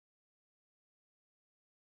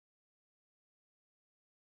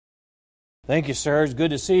Thank you, sir. It's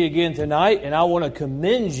good to see you again tonight, and I want to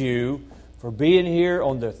commend you for being here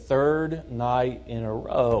on the third night in a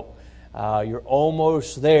row. You're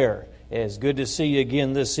almost there. It's good to see you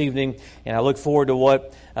again this evening, and I look forward to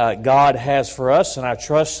what God has for us, and I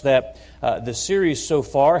trust that the series so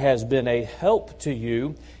far has been a help to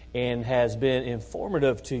you and has been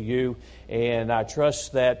informative to you, and I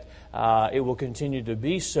trust that it will continue to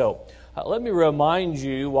be so. Let me remind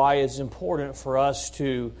you why it's important for us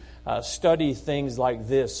to study things like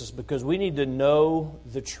this. It's because we need to know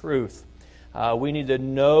the truth. We need to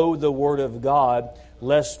know the Word of God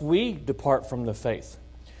lest we depart from the faith.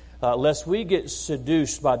 Lest we get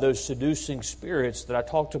seduced by those seducing spirits that I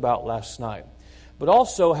talked about last night. But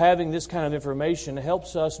also having this kind of information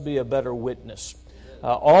helps us be a better witness.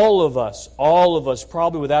 All of us,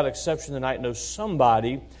 probably without exception tonight, know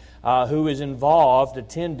somebody who is involved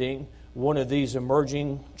attending one of these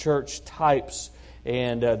emerging church types.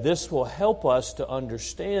 And this will help us to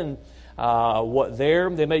understand what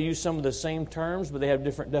they may use some of the same terms, but they have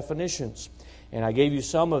different definitions. And I gave you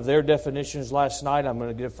some of their definitions last night. I'm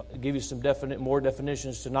going to give you some more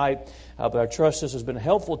definitions tonight. But I trust this has been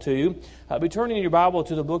helpful to you. Be turning in your Bible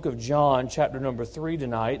to the book of John, chapter number 3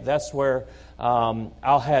 tonight. That's where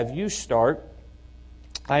I'll have you start.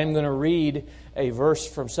 I am going to read a verse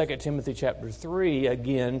from 2 Timothy chapter 3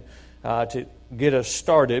 again to get us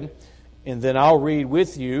started. And then I'll read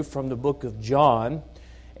with you from the book of John.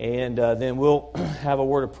 And then we'll have a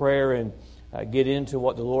word of prayer and get into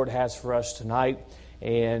what the Lord has for us tonight.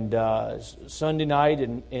 And Sunday night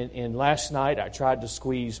and last night, I tried to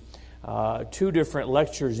squeeze 2 different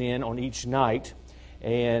lectures in on each night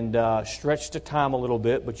and stretch the time a little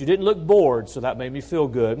bit. But you didn't look bored, so that made me feel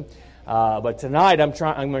good. But tonight, I'm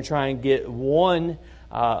going to try and get 1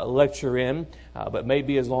 lecture in, but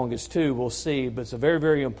maybe as long as 2, we'll see. But it's a very,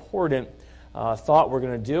 very important thought we're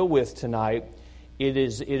going to deal with tonight. It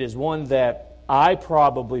is one that I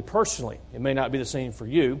probably personally, it may not be the same for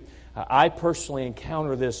you, I personally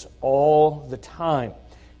encounter this all the time.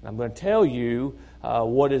 And I'm going to tell you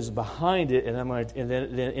what is behind it, and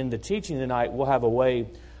then in the teaching tonight, we'll have a way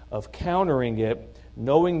of countering it,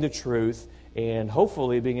 knowing the truth, and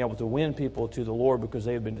hopefully being able to win people to the Lord because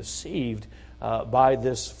they have been deceived by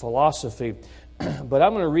this philosophy. But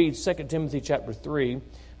I'm going to read 2 Timothy chapter 3,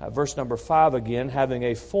 verse number 5 again, having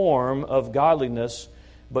a form of godliness,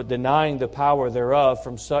 but denying the power thereof,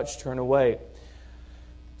 from such turn away.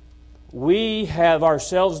 We have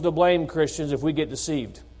ourselves to blame, Christians, if we get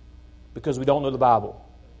deceived because we don't know the Bible.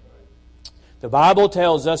 The Bible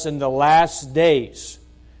tells us in the last days,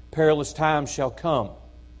 perilous times shall come.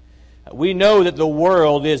 We know that the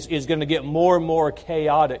world is going to get more and more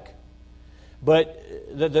chaotic. But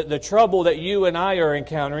the trouble that you and I are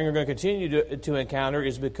encountering, are going to continue to encounter,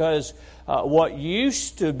 is because what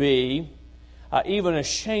used to be even a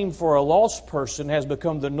shame for a lost person has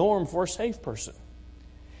become the norm for a saved person.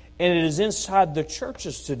 And it is inside the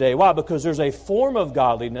churches today. Why? Because there's a form of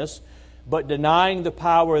godliness, but denying the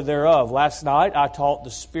power thereof. Last night I taught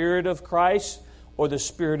the Spirit of Christ or the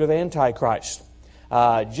Spirit of Antichrist.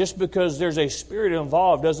 Just because there's a Spirit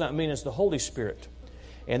involved does not mean it's the Holy Spirit.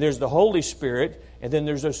 And there's the Holy Spirit, and then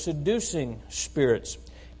there's those seducing spirits.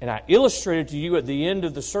 And I illustrated to you at the end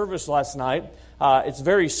of the service last night. It's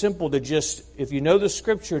very simple to just, if you know the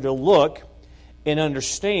Scripture, to look and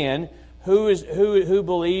understand who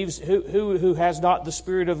believes, who has not the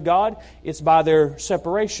Spirit of God. It's by their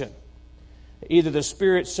separation. Either the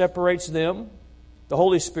Spirit separates them, the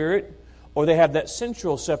Holy Spirit, or they have that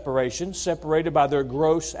central separation, separated by their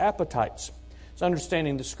gross appetites. It's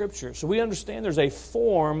understanding the Scripture. So we understand there's a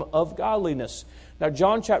form of godliness. Now,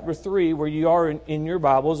 John chapter 3, where you are in your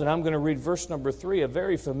Bibles, and I'm going to read verse number 3, a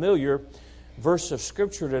very familiar verse of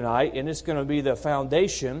Scripture tonight, and it's going to be the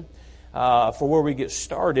foundation for where we get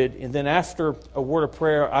started. And then after a word of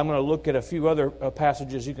prayer, I'm going to look at a few other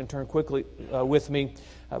passages. You can turn quickly with me.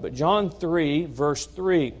 But John 3, verse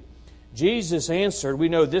 3, Jesus answered. We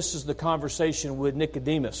know this is the conversation with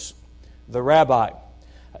Nicodemus, the rabbi.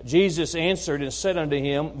 Jesus answered and said unto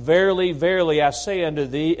him, Verily, verily, I say unto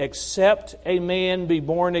thee, except a man be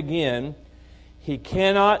born again, he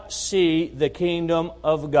cannot see the kingdom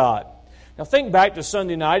of God. Now think back to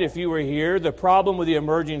Sunday night if you were here. The problem with the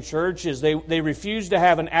emerging church is they refuse to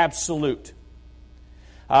have an absolute.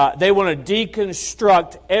 They want to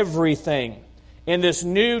deconstruct everything. And this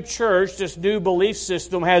new church, this new belief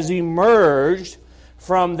system has emerged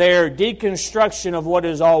from their deconstruction of what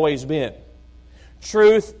has always been.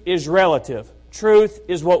 Truth is relative. Truth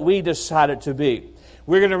is what we decide it to be.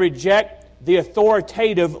 We're going to reject the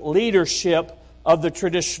authoritative leadership of the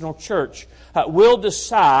traditional church. We'll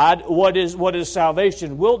decide what is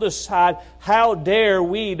salvation. We'll decide how dare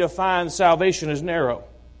we define salvation as narrow.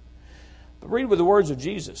 But read with the words of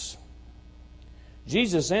Jesus.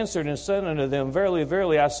 Jesus answered and said unto them, Verily,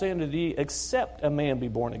 verily, I say unto thee, except a man be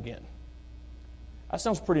born again. That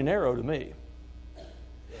sounds pretty narrow to me.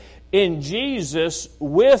 In Jesus,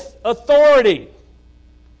 with authority,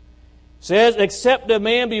 says, except a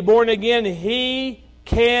man be born again, he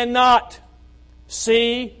cannot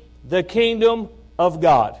see the kingdom of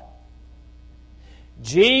God.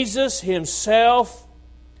 Jesus himself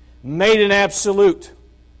made an absolute.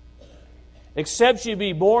 Except you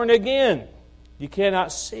be born again, you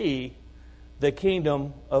cannot see the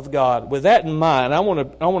kingdom of God. With that in mind, I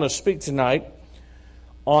want to speak tonight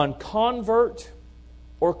on convert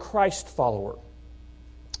or Christ follower.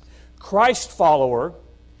 Christ follower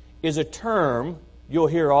is a term you'll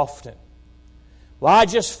hear often. Well, I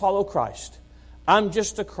just follow Christ. I'm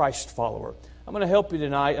just a Christ follower. I'm going to help you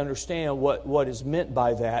tonight understand what is meant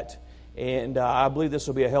by that, and I believe this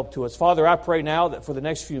will be a help to us. Father, I pray now that for the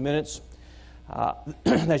next few minutes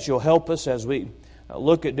that you'll help us as we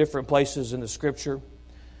look at different places in the Scripture.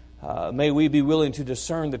 May we be willing to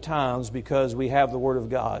discern the times because we have the Word of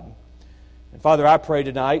God. And Father, I pray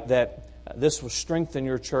tonight that this will strengthen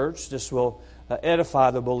your church. This will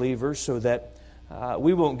edify the believers so that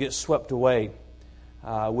we won't get swept away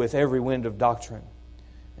with every wind of doctrine.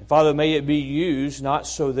 And Father, may it be used not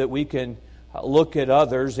so that we can look at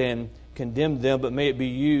others and condemn them, but may it be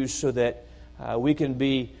used so that we can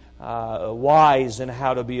be wise in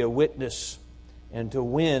how to be a witness and to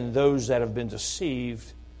win those that have been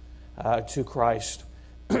deceived to Christ.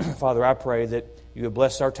 Father, I pray that you would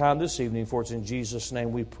bless our time this evening, for it's in Jesus'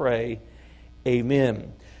 name we pray.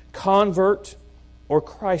 Amen. Convert or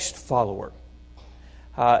Christ follower.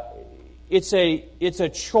 It's a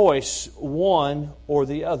choice, one or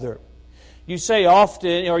the other. You say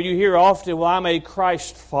often, or you hear often, well, I'm a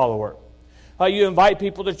Christ follower. You invite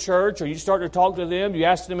people to church, or you start to talk to them, you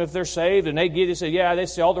ask them if they're saved, and they say, yeah, they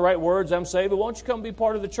say all the right words, I'm saved, but why don't you come be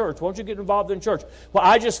part of the church? Why don't you get involved in church? Well,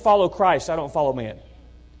 I just follow Christ, I don't follow man.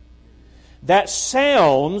 That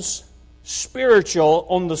sounds spiritual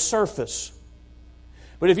on the surface.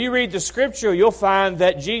 But if you read the Scripture, you'll find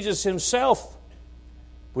that Jesus himself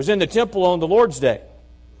was in the temple on the Lord's Day.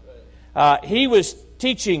 He was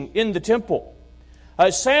teaching in the temple.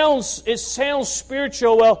 It sounds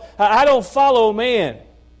spiritual. Well, I don't follow man.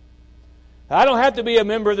 I don't have to be a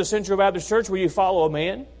member of the Central Baptist Church where you follow a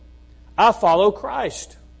man. I follow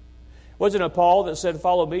Christ. Wasn't it Paul that said,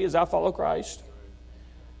 follow me as I follow Christ?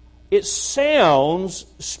 It sounds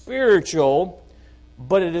spiritual,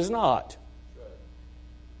 but it is not.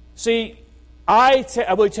 See, I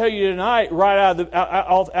will tell you tonight, right out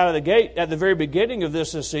of the gate, at the very beginning of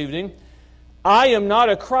this evening, I am not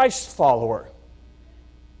a Christ follower,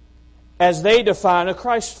 as they define a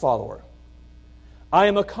Christ follower. I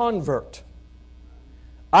am a convert.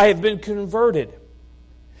 I have been converted.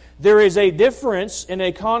 There is a difference in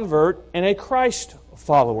a convert and a Christ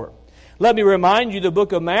follower. Let me remind you, the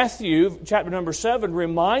book of Matthew, chapter number 7,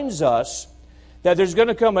 reminds us that there's going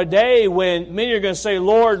to come a day when many are going to say,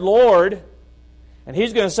 Lord, Lord, and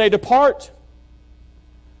He's going to say, depart,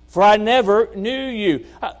 for I never knew you.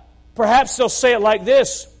 Perhaps they'll say it like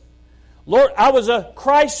this, Lord, I was a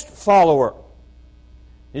Christ follower.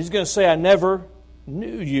 He's going to say, I never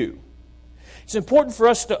knew you. It's important for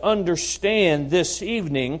us to understand this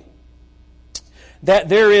evening that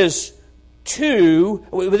there is two,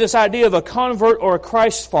 with this idea of a convert or a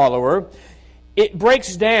Christ follower, it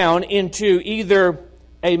breaks down into either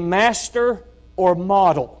a master or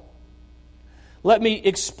model. Let me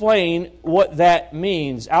explain what that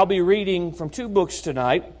means. I'll be reading from two books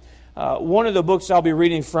tonight. One of the books I'll be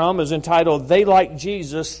reading from is entitled, They Like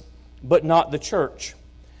Jesus, But Not the Church.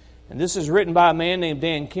 And this is written by a man named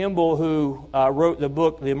Dan Kimball, who wrote the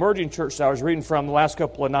book, The Emerging Church, that I was reading from the last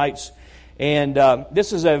couple of nights. And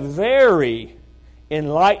this is a very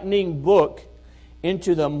enlightening book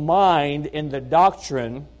into the mind and the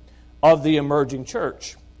doctrine of the emerging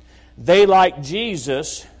church. They like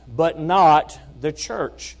Jesus, but not the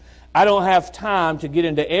church. I don't have time to get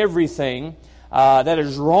into everything that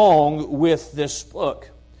is wrong with this book.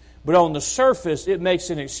 But on the surface, it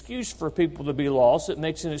makes an excuse for people to be lost. It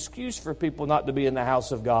makes an excuse for people not to be in the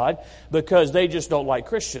house of God because they just don't like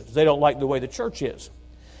Christians. They don't like the way the church is.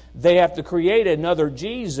 They have to create another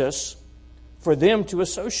Jesus for them to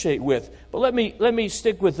associate with. But let me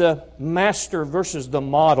stick with the master versus the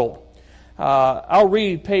model. I'll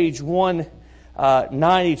read page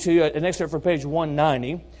 192, an excerpt from page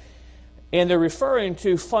 190, and they're referring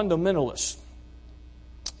to fundamentalists.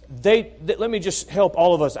 let me just help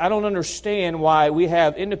all of us. I don't understand why we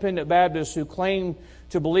have independent Baptists who claim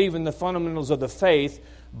to believe in the fundamentals of the faith,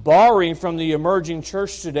 borrowing from the emerging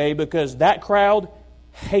church today, because that crowd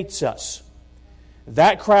hates us.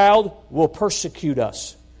 That crowd will persecute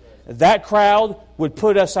us. That crowd would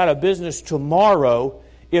put us out of business tomorrow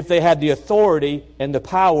if they had the authority and the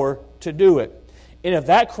power to do it. And if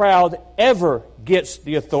that crowd ever gets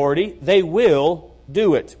the authority, they will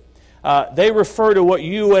do it. They refer to what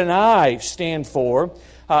you and I stand for.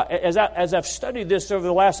 As I've studied this over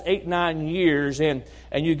the last 8-9 years, and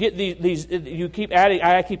you get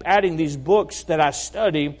I keep adding these books that I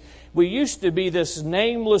study. We used to be this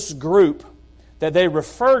nameless group that they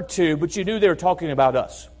referred to, but you knew they were talking about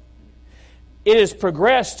us. It has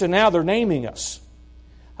progressed to now they're naming us.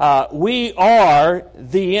 We are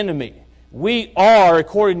the enemy. We are,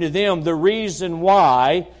 according to them, the reason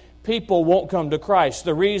why people won't come to Christ.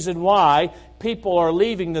 The reason why people are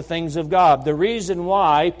leaving the things of God. The reason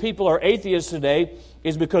why people are atheists today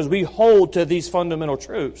is because we hold to these fundamental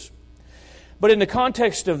truths. But in the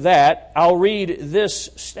context of that, I'll read this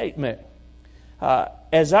statement.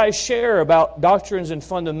 As I share about doctrines and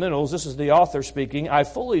fundamentals, this is the author speaking, I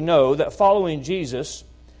fully know that following Jesus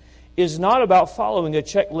is not about following a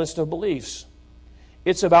checklist of beliefs.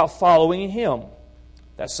 It's about following Him.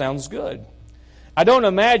 That sounds good. I don't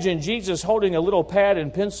imagine Jesus holding a little pad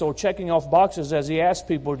and pencil checking off boxes as He asked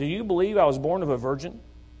people, do you believe I was born of a virgin?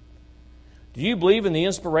 Do you believe in the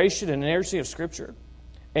inspiration and inerrancy of Scripture?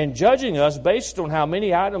 And judging us based on how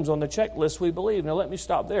many items on the checklist we believe. Now let me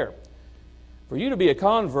stop there. For you to be a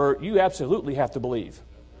convert, you absolutely have to believe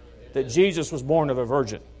that Jesus was born of a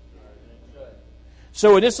virgin.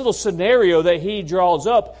 So in this little scenario that he draws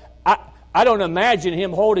up, I don't imagine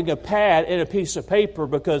him holding a pad and a piece of paper,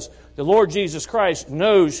 because the Lord Jesus Christ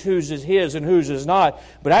knows whose is His and whose is not.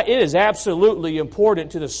 But it is absolutely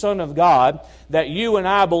important to the Son of God that you and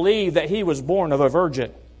I believe that He was born of a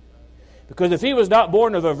virgin. Because if He was not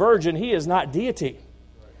born of a virgin, He is not deity.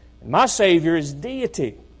 And my Savior is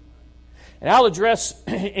deity. And I'll address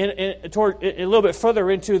a little bit further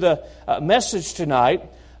into the message tonight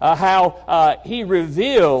how He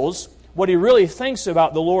reveals what He really thinks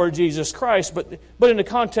about the Lord Jesus Christ. But in the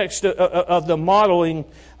context of the modeling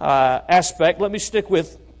aspect, let me stick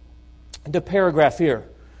with the paragraph here.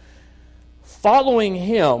 Following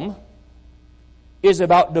Him is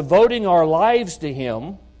about devoting our lives to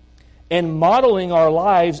Him and modeling our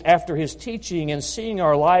lives after His teaching and seeing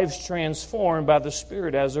our lives transformed by the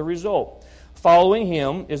Spirit as a result. Following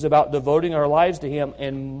Him is about devoting our lives to Him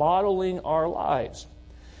and modeling our lives.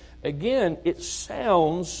 Again, it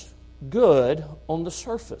sounds good on the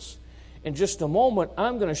surface. In just a moment,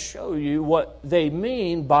 I'm going to show you what they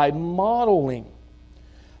mean by modeling.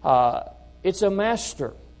 It's a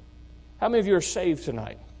master. How many of you are saved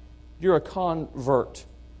tonight? You're a convert.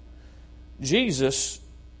 Jesus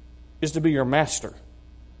is to be your master.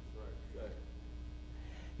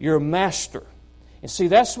 Your master. And see,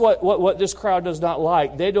 that's what this crowd does not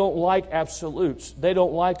like. They don't like absolutes. They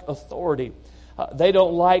don't like authority. They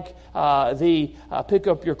don't like the pick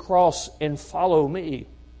up your cross and follow me.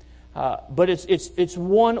 But it's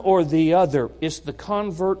one or the other. It's the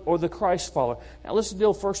convert or the Christ follower. Now let's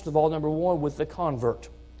deal first of all, number one, with the convert.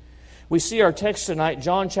 We see our text tonight,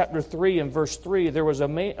 John chapter 3 and verse 3. There was a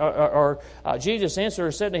man, Jesus answered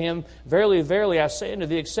and said to him, Verily, verily, I say unto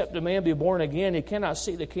thee, except a man be born again, he cannot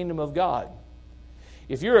see the kingdom of God.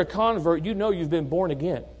 If you're a convert, you know you've been born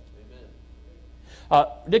again.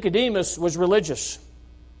 Nicodemus was religious.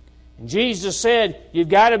 And Jesus said, you've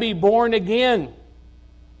got to be born again.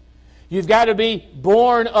 You've got to be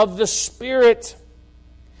born of the Spirit.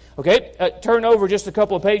 Okay, turn over just a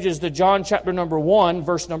couple of pages to John chapter number 1,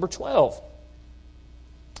 verse number 12.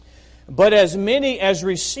 But as many as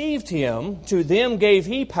received Him, to them gave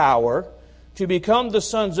He power to become the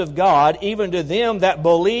sons of God, even to them that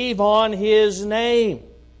believe on His name.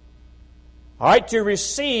 All right, to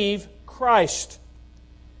receive Christ.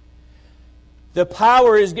 The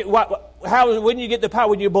power is... when you get the power?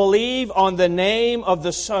 When you believe on the name of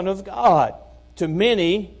the Son of God. To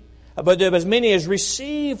many, but as many as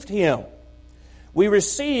received Him. We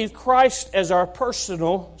receive Christ as our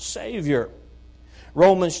personal Savior.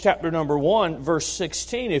 Romans chapter number 1, verse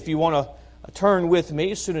 16. If you want to turn with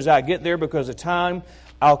me as soon as I get there, because of time,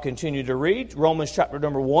 I'll continue to read. Romans chapter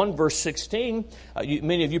number 1, verse 16.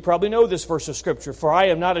 Many of you probably know this verse of Scripture. For I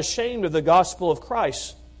am not ashamed of the gospel of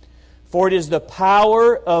Christ, for it is the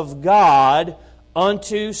power of God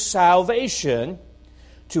unto salvation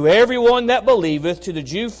to everyone that believeth, to the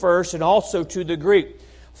Jew first, and also to the Greek.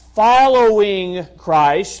 Following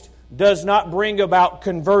Christ does not bring about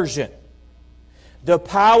conversion. The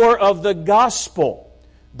power of the gospel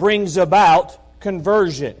brings about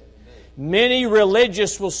conversion. Many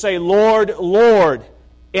religious will say, Lord, Lord,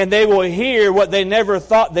 and they will hear what they never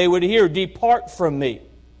thought they would hear, depart from me.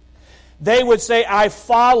 They would say, I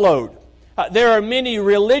followed. There are many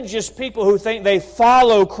religious people who think they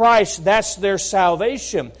follow Christ, that's their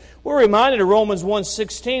salvation. We're reminded of Romans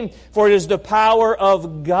 1:16, for it is the power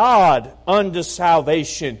of God unto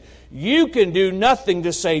salvation. You can do nothing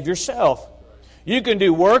to save yourself. You can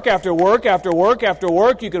do work after work after work after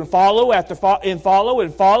work. You can follow and follow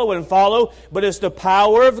and follow and follow, but it's the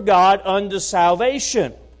power of God unto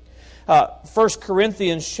salvation. 1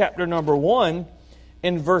 Corinthians chapter number 1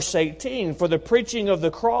 in verse 18, for the preaching of the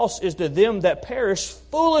cross is to them that perish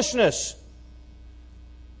foolishness.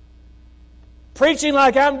 Preaching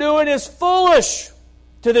like I'm doing is foolish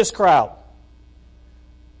to this crowd.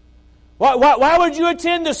 Why would you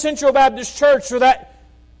attend the Central Baptist Church where that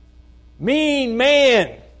mean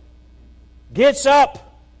man gets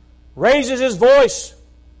up, raises his voice,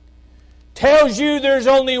 tells you there's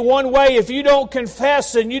only one way? If you don't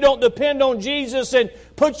confess and you don't depend on Jesus and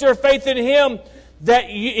put your faith in Him,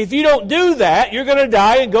 if you don't do that, you're going to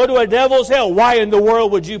die and go to a devil's hell. Why in the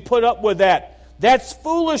world would you put up with that? That's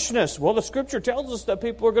foolishness. Well, the Scripture tells us that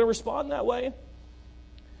people are going to respond that way.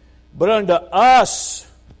 But unto us,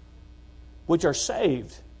 which are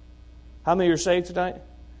saved. How many are saved tonight?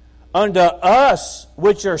 Unto us,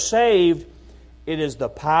 which are saved, it is the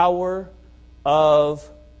power of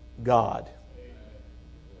God.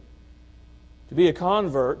 To be a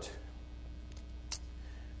convert,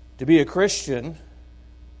 to be a Christian,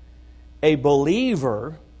 a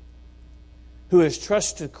believer who has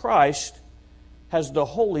trusted Christ has the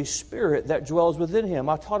Holy Spirit that dwells within him.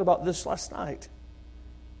 I taught about this last night.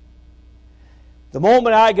 The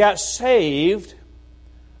moment I got saved,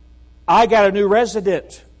 I got a new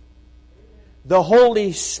resident. The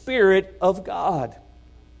Holy Spirit of God.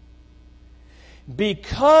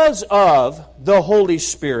 Because of the Holy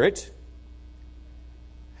Spirit,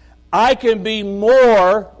 I can be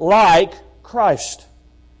more like Christ.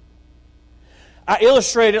 I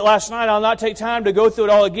illustrated it last night. I'll not take time to go through it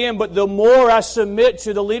all again, but the more I submit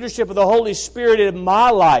to the leadership of the Holy Spirit in my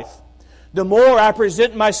life, the more I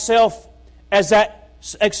present myself as that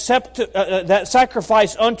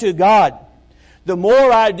sacrifice unto God. The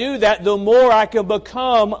more I do that, the more I can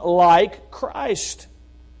become like Christ.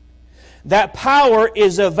 That power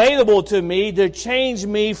is available to me to change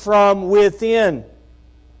me from within.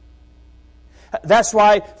 That's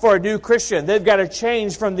why for a new Christian, they've got to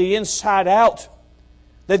change from the inside out.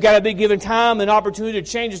 They've got to be given time and opportunity to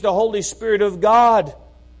change. It's the Holy Spirit of God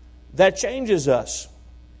that changes us.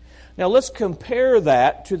 Now let's compare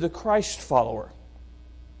that to the Christ follower.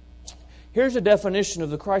 Here's a definition of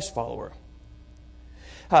the Christ follower.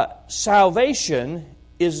 Salvation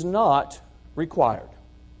is not required.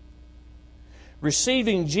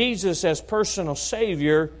 Receiving Jesus as personal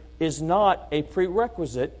Savior is not a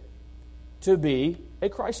prerequisite to be a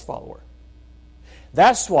Christ follower.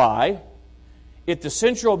 That's why if the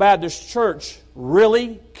Central Baptist Church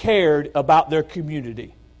really cared about their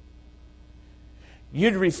community,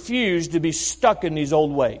 you'd refuse to be stuck in these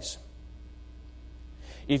old ways.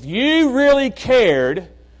 If you really cared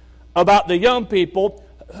about the young people,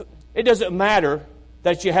 it doesn't matter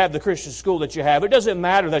that you have the Christian school that you have. It doesn't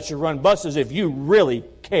matter that you run buses if you really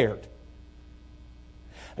cared.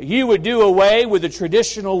 You would do away with the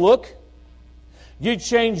traditional look. You'd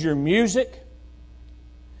change your music.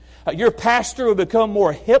 Your pastor would become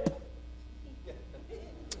more hip.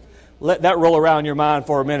 Let that roll around in your mind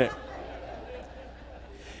for a minute.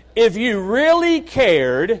 If you really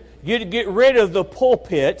cared, you'd get rid of the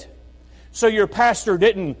pulpit so your pastor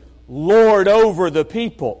didn't lord over the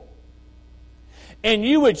people. And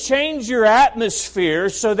you would change your atmosphere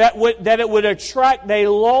so that it would attract a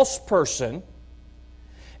lost person.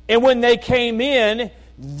 And when they came in,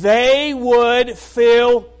 they would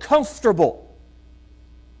feel comfortable.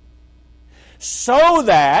 So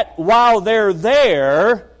that while they're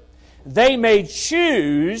there, they may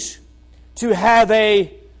choose to have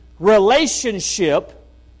a relationship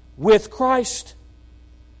with Christ.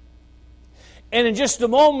 And in just a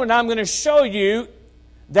moment, I'm going to show you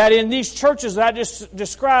that in these churches that I just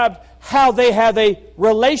described, how they have a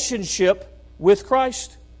relationship with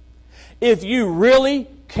Christ. If you really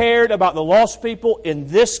cared about the lost people in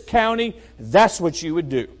this county, that's what you would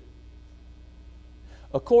do.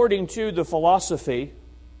 According to the philosophy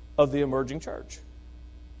of the emerging church.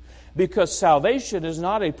 Because salvation is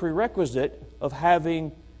not a prerequisite of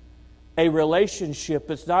having a relationship.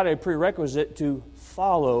 It's not a prerequisite to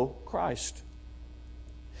follow Christ.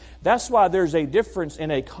 That's why there's a difference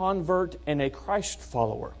in a convert and a Christ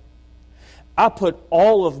follower. I put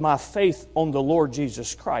all of my faith on the Lord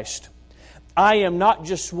Jesus Christ. I am not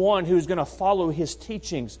just one who's going to follow His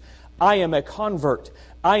teachings. I am a convert.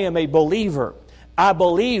 I am a believer. I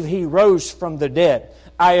believe He rose from the dead.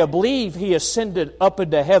 I believe He ascended up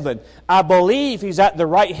into heaven. I believe He's at the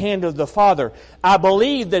right hand of the Father. I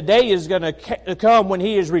believe the day is going to come when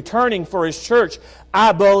He is returning for His church.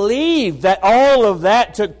 I believe that all of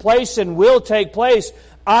that took place and will take place.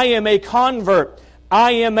 I am a convert.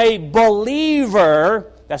 I am a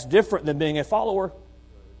believer. That's different than being a follower.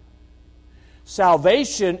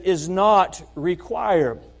 Salvation is not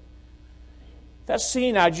required. That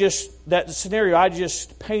scenario I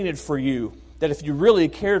just painted for you, that if you really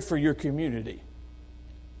cared for your community,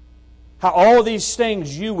 how all these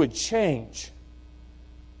things you would change.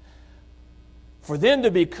 For them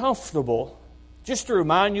to be comfortable, just to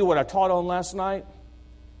remind you what I taught on last night,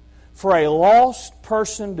 for a lost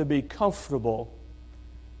person to be comfortable,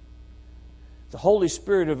 the Holy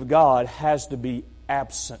Spirit of God has to be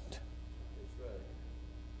absent.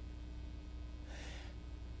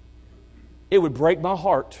 It would break my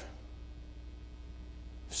heart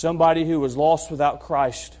if somebody who was lost without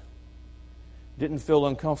Christ didn't feel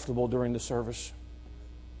uncomfortable during the service.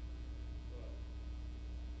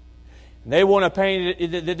 And they want to paint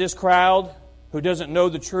it, this crowd who doesn't know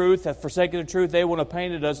the truth, have forsaken the truth, they want to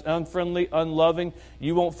paint it as unfriendly, unloving.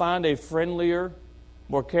 You won't find a friendlier,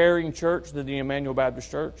 more caring church than the Emmanuel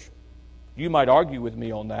Baptist Church. You might argue with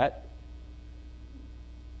me on that.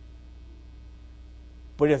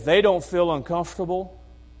 But if they don't feel uncomfortable,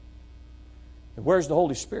 then where's the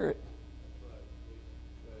Holy Spirit?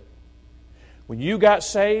 When you got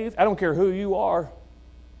saved, I don't care who you are,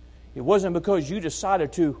 it wasn't because you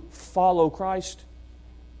decided to follow Christ.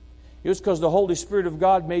 It was because the Holy Spirit of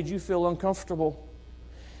God made you feel uncomfortable,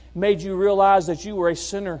 made you realize that you were a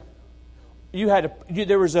sinner.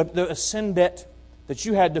 There was a sin debt that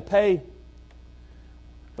you had to pay.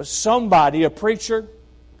 But somebody, a preacher,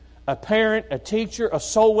 a parent, a teacher, a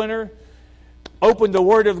soul winner, opened the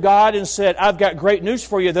Word of God and said, I've got great news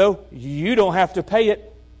for you though. You don't have to pay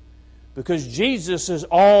it because Jesus has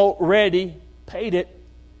already paid it.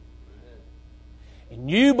 And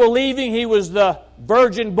you believing He was the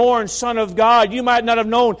virgin-born Son of God, you might not have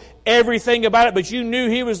known everything about it, but you knew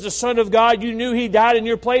He was the Son of God. You knew He died in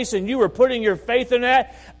your place and you were putting your faith in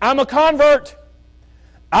that. I'm a convert.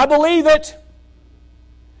 I believe it.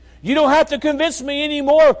 You don't have to convince me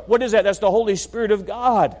anymore. What is that? That's the Holy Spirit of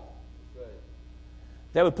God.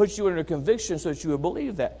 That would put you under conviction so that you would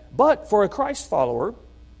believe that. But for a Christ follower,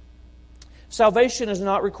 salvation is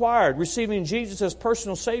not required. Receiving Jesus as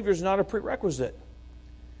personal Savior is not a prerequisite.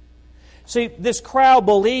 See, this crowd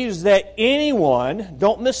believes that anyone,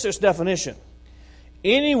 don't miss this definition,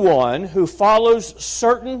 anyone who follows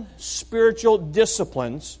certain spiritual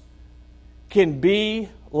disciplines can be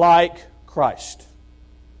like Christ.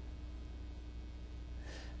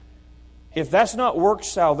 If that's not works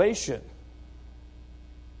salvation,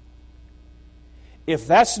 if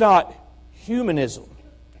that's not humanism,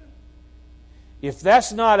 if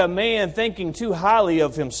that's not a man thinking too highly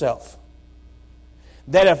of himself,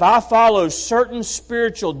 that if I follow certain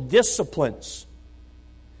spiritual disciplines,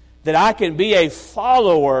 that I can be a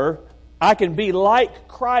follower, I can be like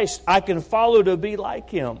Christ, I can follow to be like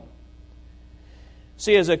Him.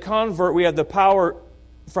 See, as a convert, we have the power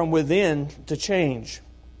from within to change.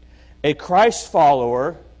 A Christ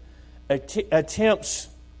follower attempts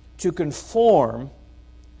to conform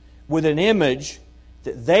with an image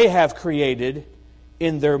that they have created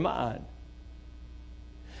in their mind.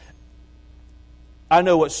 I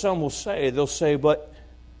know what some will say. They'll say, but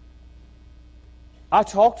I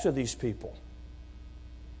talk to these people.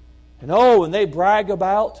 And they brag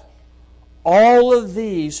about all of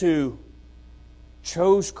these who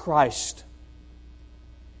chose Christ.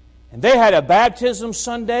 And they had a baptism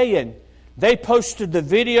Sunday and they posted the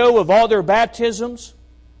video of all their baptisms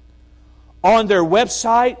on their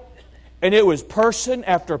website. And it was person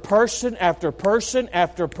after person after person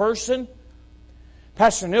after person.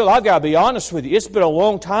 Pastor Neal, I've got to be honest with you. It's been a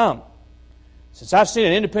long time since I've seen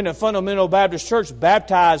an independent fundamental Baptist church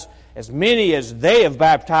baptize as many as they have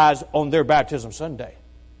baptized on their baptism Sunday.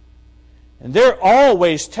 And they're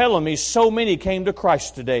always telling me so many came to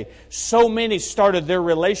Christ today. So many started their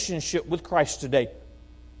relationship with Christ today.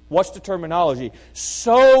 What's the terminology?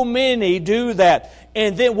 So many do that.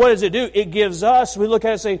 And then what does it do? It gives us, we look at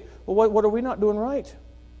it and say, well, what are we not doing right?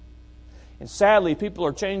 And sadly, people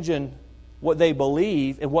are changing what they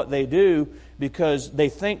believe and what they do because they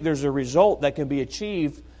think there's a result that can be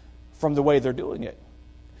achieved from the way they're doing it.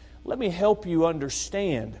 Let me help you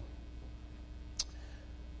understand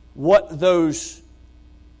what those,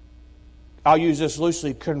 I'll use this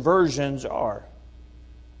loosely, conversions are.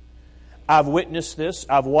 I've witnessed this.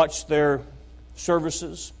 I've watched their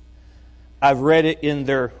services. I've read it in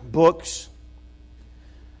their books.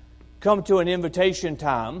 Come to an invitation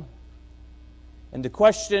time, and the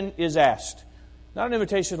question is asked. Not an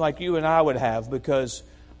invitation like you and I would have, because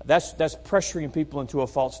that's pressuring people into a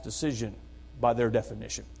false decision by their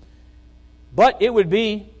definition. But it would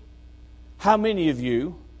be, how many of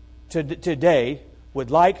you today would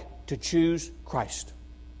like to choose Christ?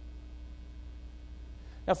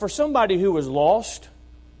 Now, for somebody who was lost,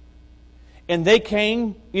 and they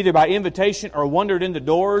came either by invitation or wandered in the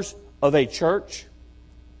doors of a church,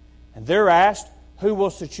 and they're asked, who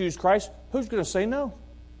wants to choose Christ? Who's going to say no?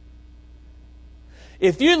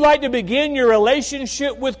 If you'd like to begin your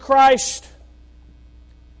relationship with Christ,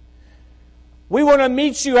 we want to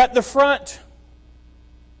meet you at the front.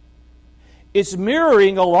 It's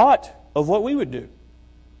mirroring a lot of what we would do.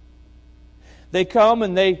 They come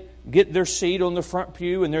and they get their seat on the front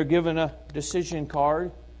pew and they're given a decision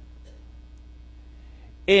card.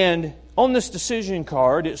 And on this decision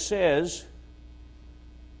card it says,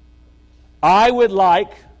 I would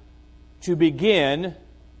like to begin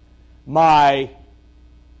my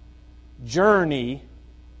journey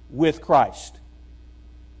with Christ.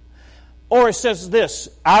 Or it says this,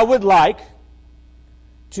 I would like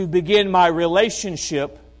to begin my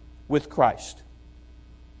relationship with Christ.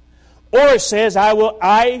 Or it says,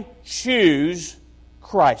 I choose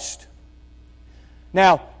Christ.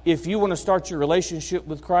 Now, if you want to start your relationship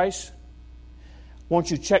with Christ, won't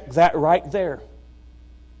you check that right there?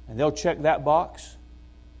 And they'll check that box.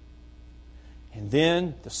 And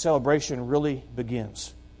then the celebration really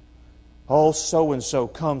begins. Oh, so-and-so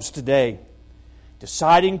comes today,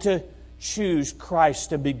 deciding to choose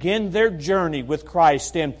Christ and begin their journey with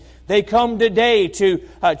Christ. And they come today to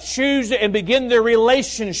choose and begin their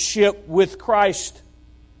relationship with Christ.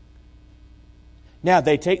 Now,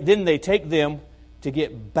 they take them to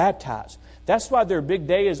get baptized. That's why their big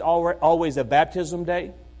day is always a baptism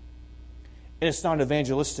day. And it's not an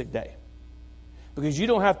evangelistic day. Because you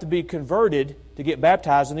don't have to be converted to get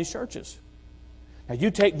baptized in these churches. Now,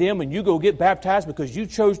 you take them and you go get baptized because you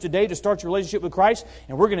chose today to start your relationship with Christ,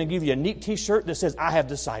 and we're going to give you a neat t-shirt that says, I have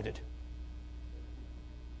decided.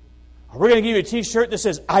 Or we're going to give you a t-shirt that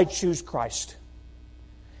says, I choose Christ.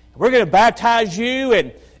 We're going to baptize you,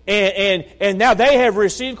 and now they have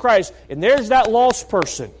received Christ. And there's that lost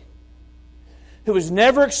person who was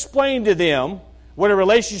never explained to them what a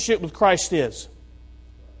relationship with Christ is.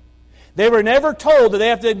 They were never told that they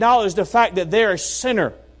have to acknowledge the fact that they're a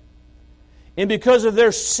sinner. And because of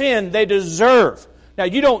their sin, they deserve. Now,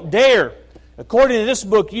 you don't dare. According to this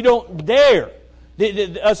book, you don't dare.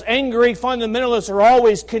 Us angry fundamentalists are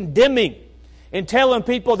always condemning and telling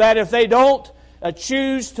people that if they don't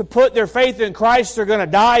choose to put their faith in Christ, they're going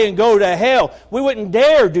to die and go to hell. We wouldn't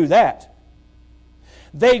dare do that.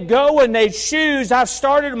 They go and they choose, I've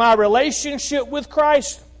started my relationship with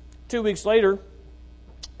Christ. 2 weeks later,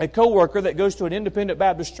 a co-worker that goes to an independent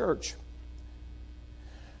Baptist church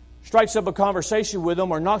strikes up a conversation with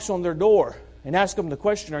them or knocks on their door and asks them the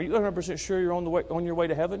question, are you 100% sure you're on your way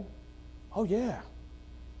to heaven? Oh, yeah.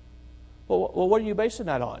 Well, what are you basing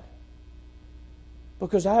that on?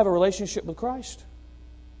 Because I have a relationship with Christ.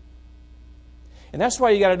 And that's why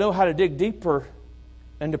you got to know how to dig deeper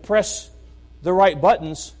and to press the right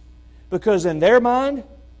buttons, because in their mind,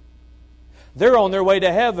 they're on their way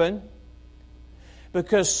to heaven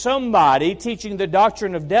because somebody teaching the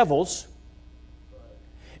doctrine of devils,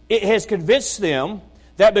 it has convinced them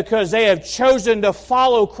that because they have chosen to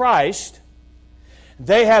follow Christ,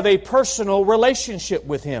 they have a personal relationship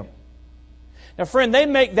with Him. Now, friend, they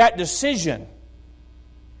make that decision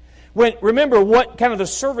remember what kind of the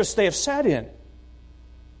service they have sat in.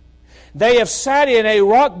 They have sat in a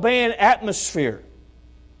rock band atmosphere.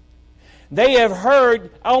 They have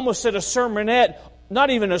heard, I almost said a sermonette, not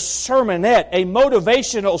even a sermonette, a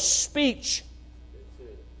motivational speech.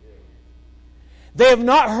 They have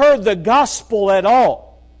not heard the gospel at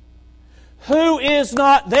all. Who is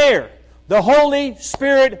not there? The Holy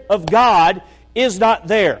Spirit of God is not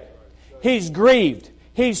there. He's grieved.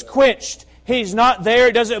 He's quenched. He's not there.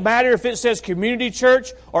 It doesn't matter if it says community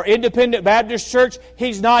church or independent Baptist church.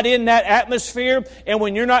 He's not in that atmosphere. And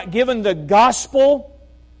when you're not given the gospel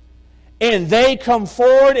and they come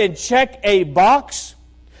forward and check a box.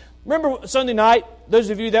 Remember Sunday night, those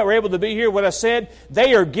of you that were able to be here, what I said,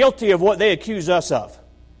 they are guilty of what they accuse us of.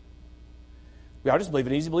 We all just believe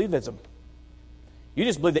in easy believism. You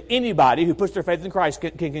just believe that anybody who puts their faith in Christ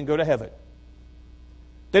can go to heaven.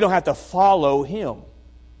 They don't have to follow Him.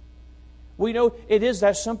 We know it is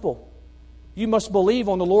that simple. You must believe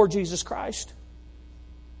on the Lord Jesus Christ.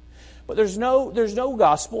 But there's no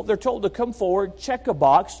gospel. They're told to come forward, check a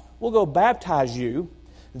box, we'll go baptize you.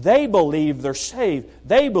 They believe they're saved.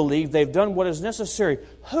 They believe they've done what is necessary.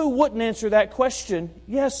 Who wouldn't answer that question?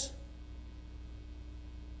 Yes.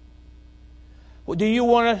 Well, do you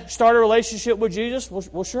want to start a relationship with Jesus?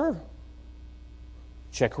 Well, sure.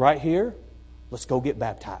 Check right here. Let's go get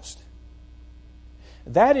baptized.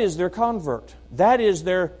 That is their convert. That is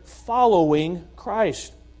their following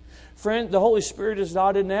Christ. Friend, the Holy Spirit is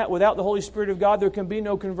not in that. Without the Holy Spirit of God, there can be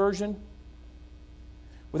no conversion.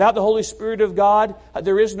 Without the Holy Spirit of God,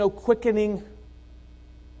 there is no quickening.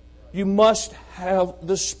 You must have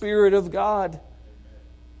the Spirit of God.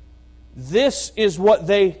 This is what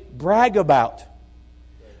they brag about.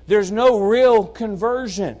 There's no real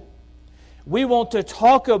conversion. We want to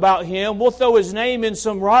talk about Him. We'll throw His name in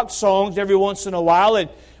some rock songs every once in a while, and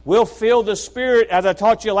we'll feel the Spirit. As I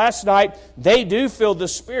taught you last night, they do feel the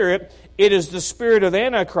Spirit. It is the spirit of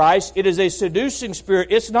Antichrist. It is a seducing spirit.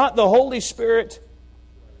 It's not the Holy Spirit.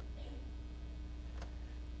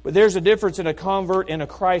 But there's a difference in a convert and a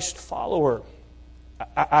Christ follower.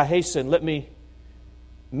 I hasten. Let me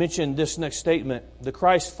mention this next statement. The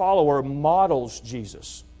Christ follower models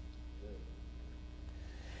Jesus.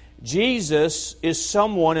 Jesus is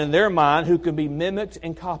someone in their mind who can be mimicked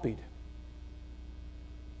and copied.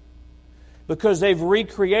 Because they've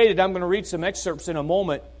recreated, I'm going to read some excerpts in a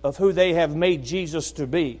moment of who they have made Jesus to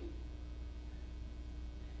be.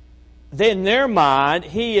 In their mind,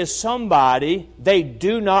 He is somebody they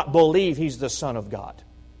do not believe He's the Son of God.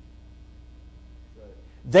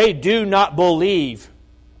 They do not believe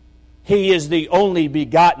He is the only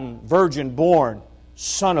begotten, virgin-born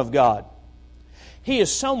Son of God. He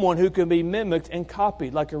is someone who can be mimicked and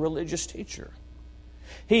copied like a religious teacher.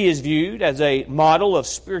 He is viewed as a model of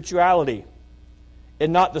spirituality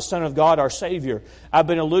and not the Son of God, our Savior. I've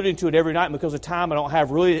been alluding to it every night because of time. I don't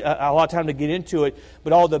have really a lot of time to get into it.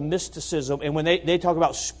 But all the mysticism, and when they talk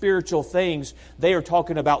about spiritual things, they are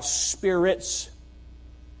talking about spirits.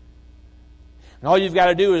 And all you've got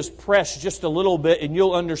to do is press just a little bit and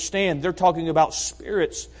you'll understand. They're talking about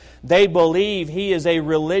spirits. They believe He is a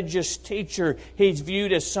religious teacher. He's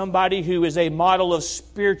viewed as somebody who is a model of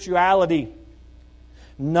spirituality,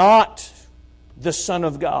 not the Son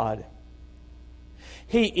of God.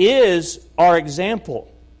 He is our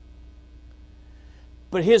example.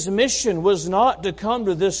 But His mission was not to come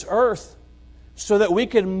to this earth so that we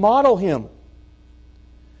could model Him.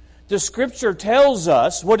 The Scripture tells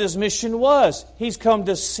us what His mission was. He's come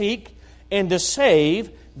to seek and to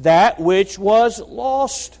save that which was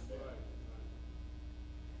lost.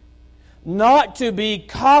 Not to be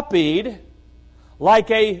copied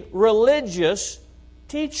like a religious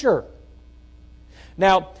teacher.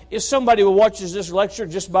 Now, if somebody who watches this lecture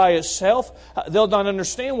just by itself, they'll not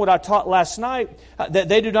understand what I taught last night, that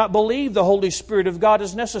they do not believe the Holy Spirit of God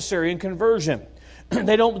is necessary in conversion.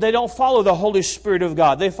 They don't follow the Holy Spirit of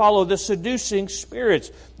God. They follow the seducing spirits.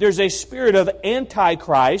 There's a spirit of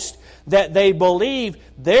Antichrist that they believe.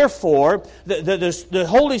 Therefore, the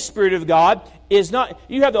Holy Spirit of God is not...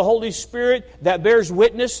 You have the Holy Spirit that bears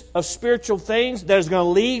witness of spiritual things that is going to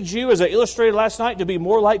lead you, as I illustrated last night, to be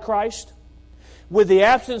more like Christ. With the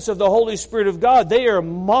absence of the Holy Spirit of God, they are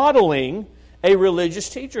modeling a religious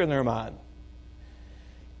teacher in their mind.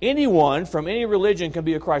 Anyone from any religion can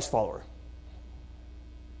be a Christ follower.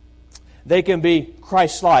 They can be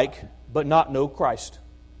Christ-like, but not know Christ.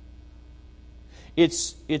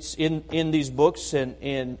 It's in these books,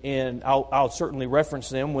 and I'll certainly reference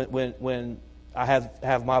them when I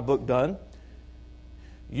have my book done.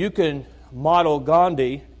 You can model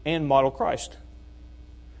Gandhi and model Christ.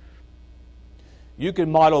 You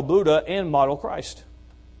can model Buddha and model Christ.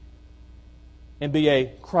 And be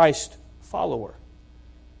a Christ follower.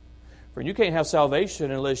 For you can't have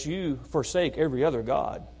salvation unless you forsake every other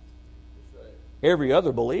god. Every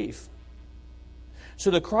other belief.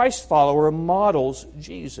 So the Christ follower models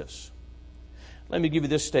Jesus. Let me give you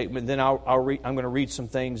this statement, then I'm going to read some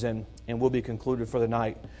things and we'll be concluded for the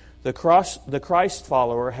night. The Christ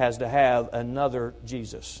follower has to have another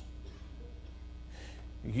Jesus.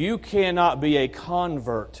 You cannot be a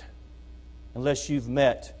convert unless you've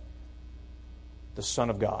met the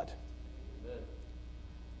Son of God. Amen.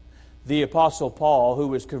 The Apostle Paul, who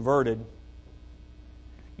was converted,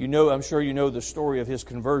 I'm sure you know the story of his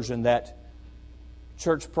conversion, that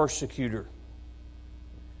church persecutor,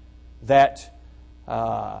 that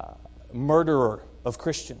murderer of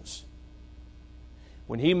Christians.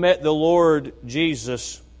 When he met the Lord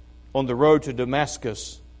Jesus on the road to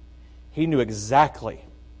Damascus, he knew exactly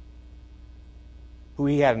who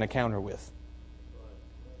he had an encounter with.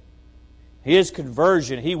 His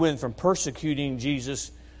conversion, he went from persecuting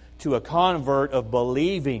Jesus to a convert of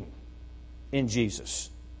believing in Jesus.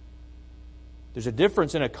 There's a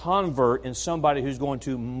difference in a convert and somebody who's going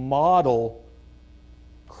to model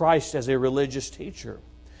Christ as a religious teacher.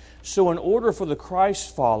 So in order for the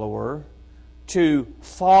Christ follower to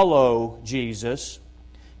follow Jesus,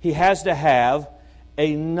 he has to have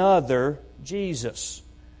another Jesus.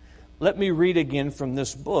 Let me read again from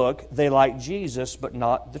this book. They like Jesus, but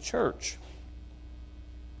not the church.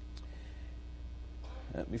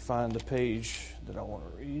 Let me find the page that I want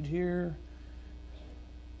to read here.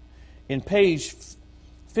 In page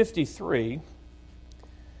 53,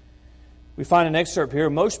 we find an excerpt here.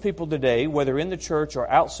 Most people today, whether in the church or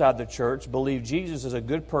outside the church, believe Jesus is a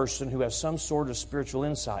good person who has some sort of spiritual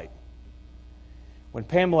insight. When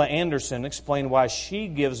Pamela Anderson explained why she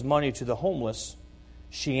gives money to the homeless,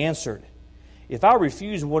 she answered, "If I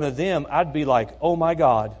refused one of them, I'd be like, oh my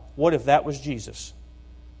God, what if that was Jesus?"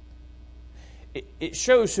 It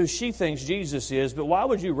shows who she thinks Jesus is, but why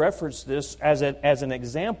would you reference this as an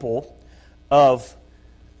example of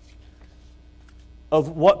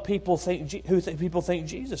what people think, people think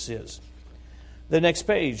Jesus is? The next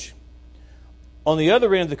page. On the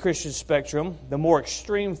other end of the Christian spectrum, the more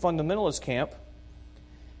extreme fundamentalist camp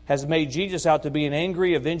has made Jesus out to be an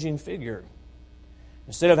angry, avenging figure.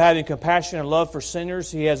 Instead of having compassion and love for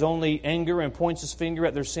sinners, he has only anger and points his finger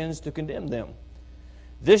at their sins to condemn them.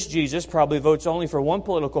 This Jesus probably votes only for one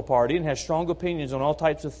political party and has strong opinions on all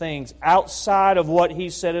types of things outside of what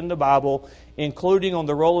he said in the Bible, including on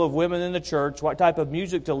the role of women in the church, what type of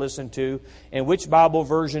music to listen to, and which Bible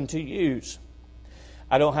version to use.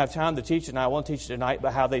 I don't have time to teach, and I won't teach tonight,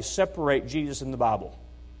 about how they separate Jesus in the Bible.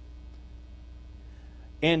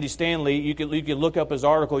 Andy Stanley, you can look up his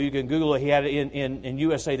article, you can Google it, he had it in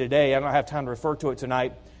USA Today. I don't have time to refer to it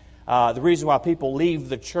tonight. The reason why people leave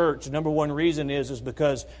the church, number one reason is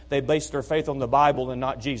because they base their faith on the Bible and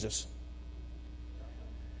not Jesus.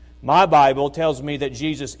 My Bible tells me that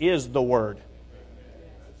Jesus is the Word.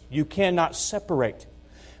 You cannot separate.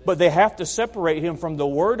 But they have to separate Him from the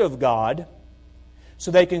Word of God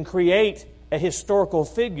so they can create a historical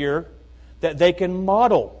figure that they can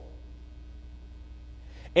model.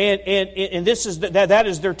 And this is that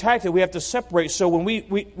is their tactic. We have to separate. So when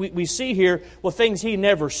we see here, well, things He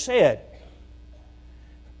never said.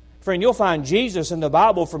 Friend, you'll find Jesus in the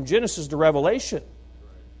Bible from Genesis to Revelation.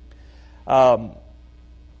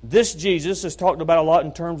 This Jesus is talked about a lot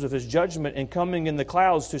in terms of His judgment and coming in the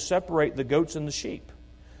clouds to separate the goats and the sheep.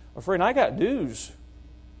 Well, friend, I got news.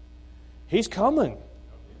 He's coming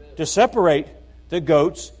to separate the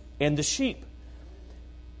goats and the sheep.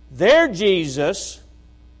 Their Jesus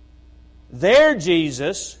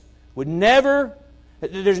would never,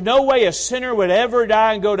 there's no way a sinner would ever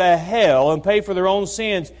die and go to hell and pay for their own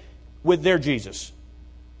sins with their Jesus.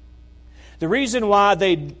 The reason why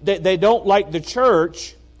they don't like the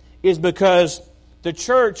church is because the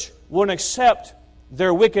church won't accept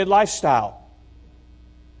their wicked lifestyle.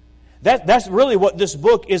 That's really what this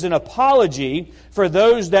book is, an apology for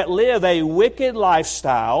those that live a wicked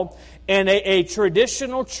lifestyle, and a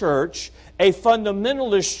traditional church, a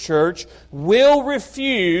fundamentalist church, will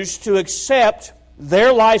refuse to accept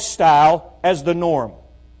their lifestyle as the norm.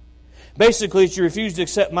 Basically, it's you refuse to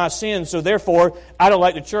accept my sin, so therefore, I don't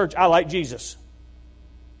like the church, I like Jesus.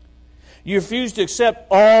 You refuse to accept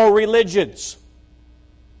all religions.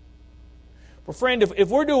 Well, friend, if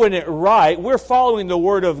we're doing it right, we're following the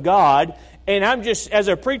Word of God, and as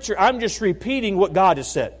a preacher, I'm just repeating what God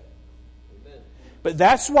has said. But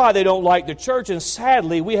that's why they don't like the church, and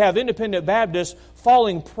sadly, we have independent Baptists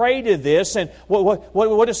falling prey to this. And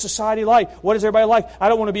what is society like? What is everybody like? I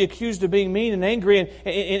don't want to be accused of being mean and angry,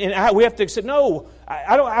 and we have to accept. No,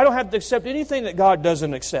 I don't have to accept anything that God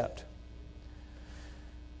doesn't accept.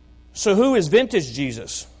 So who is vintage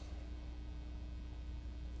Jesus?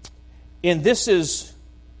 And this is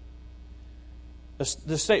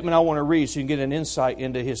the statement I want to read so you can get an insight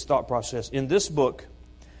into his thought process. In this book,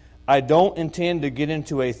 I don't intend to get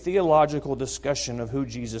into a theological discussion of who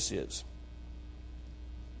Jesus is.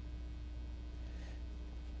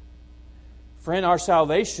 Friend, our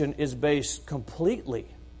salvation is based completely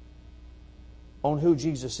on who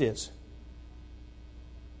Jesus is.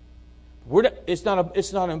 It's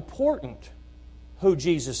not important who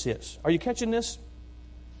Jesus is. Are you catching this?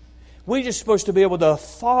 We're just supposed to be able to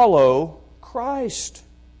follow Christ.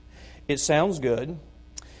 It sounds good.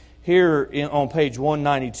 Here on page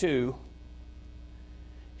 192,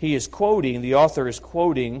 the author is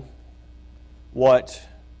quoting what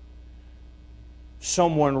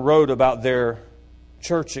someone wrote about their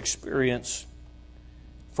church experience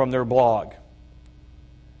from their blog.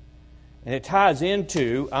 And it ties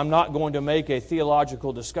into, I'm not going to make a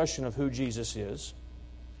theological discussion of who Jesus is.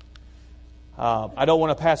 I don't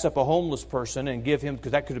want to pass up a homeless person and give him,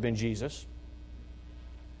 because that could have been Jesus.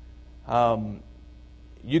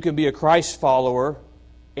 You can be a Christ follower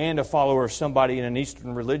and a follower of somebody in an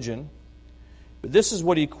Eastern religion. But this is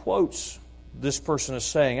what he quotes this person is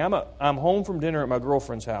saying. I'm home from dinner at my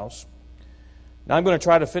girlfriend's house. Now I'm going to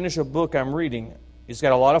try to finish a book I'm reading. It's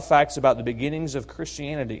got a lot of facts about the beginnings of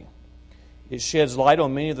Christianity. It sheds light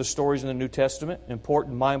on many of the stories in the New Testament,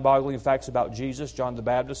 important mind-boggling facts about Jesus, John the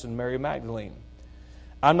Baptist, and Mary Magdalene.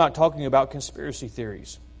 I'm not talking about conspiracy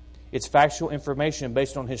theories. It's factual information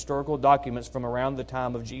based on historical documents from around the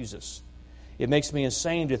time of Jesus. It makes me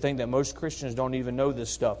insane to think that most Christians don't even know this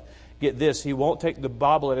stuff. Get this, he won't take the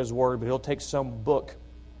Bible at his word, but he'll take some book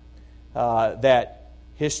that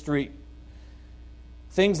history...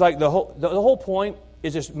 Things like the whole point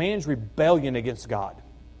is just man's rebellion against God.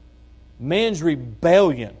 Man's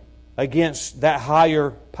rebellion against that higher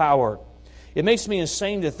power. It makes me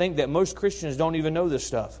insane to think that most Christians don't even know this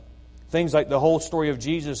stuff. Things like the whole story of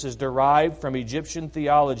Jesus is derived from Egyptian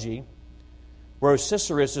theology, where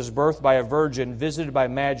Osiris is birthed by a virgin, visited by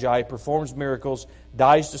magi, performs miracles,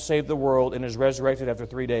 dies to save the world, and is resurrected after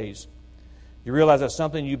 3 days. You realize that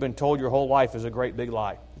something you've been told your whole life is a great big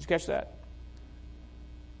lie. Did you catch that?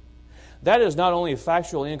 That is not only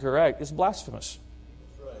factually incorrect, it's blasphemous.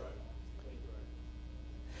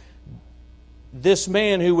 This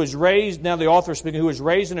man who was raised, now the author speaking, who was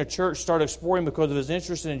raised in a church, started exploring because of his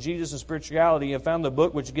interest in Jesus and spirituality, and found the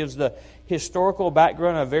book which gives the historical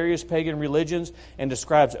background of various pagan religions and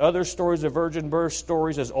describes other stories of virgin birth,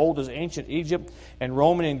 stories as old as ancient Egypt, and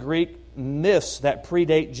Roman and Greek myths that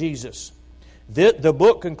predate Jesus. The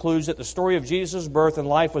book concludes that the story of Jesus' birth and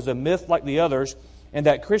life was a myth like the others, and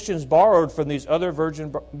that Christians borrowed from these other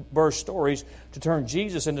virgin birth stories to turn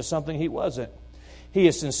Jesus into something he wasn't. He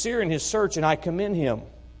is sincere in his search, and I commend him.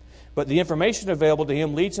 But the information available to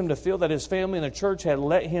him leads him to feel that his family and the church had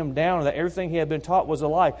let him down, and that everything he had been taught was a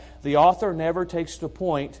lie. The author never takes the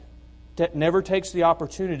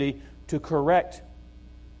opportunity to correct,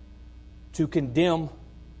 to condemn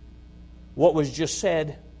what was just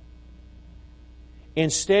said.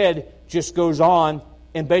 Instead, just goes on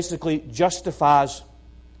and basically justifies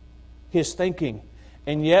his thinking.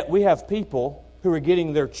 And yet we have people who are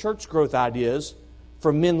getting their church growth ideas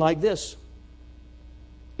from men like this.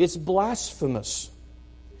 It's blasphemous.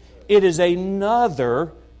 It is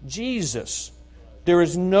another Jesus. There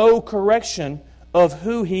is no correction of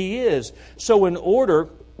who he is. So in order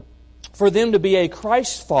for them to be a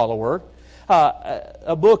Christ follower,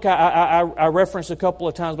 a book I referenced a couple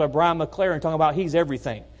of times by Brian McLaren talking about he's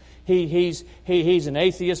everything. He's an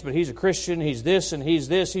atheist, but he's a Christian. He's this and he's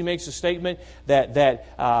this. He makes a statement that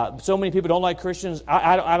so many people don't like Christians.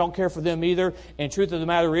 I don't care for them either. And truth of the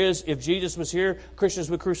matter is, if Jesus was here, Christians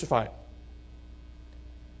would crucify him.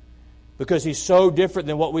 Because he's so different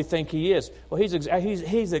than what we think he is. Well,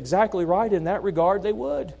 he's exactly right in that regard. They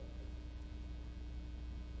would.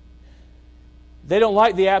 They don't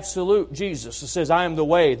like the absolute Jesus. It says, I am the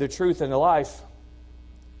way, the truth, and the life.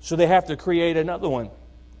 So they have to create another one.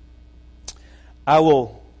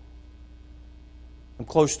 I'm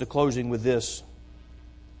close to closing with this.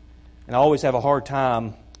 And I always have a hard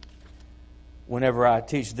time whenever I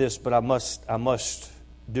teach this, but I must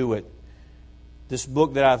do it. This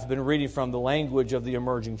book that I've been reading from, The Language of the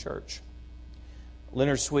Emerging Church.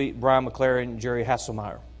 Leonard Sweet, Brian McLaren, and Jerry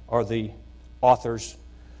Hasselmeyer are the authors.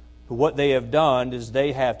 Who, what they have done is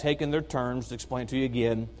they have taken their terms, to explain to you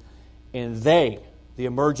again, and they, the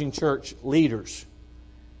emerging church leaders,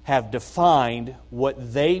 have defined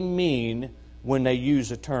what they mean when they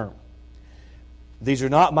use a term. These are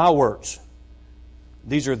not my words.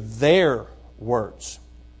 These are their words.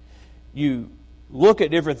 You look at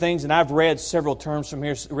different things, and I've read several terms from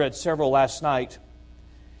here, read several last night.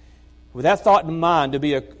 With that thought in mind, to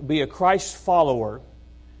be a Christ follower,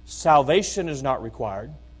 salvation is not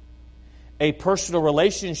required. A personal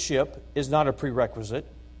relationship is not a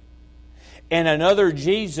prerequisite. And another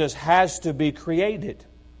Jesus has to be created.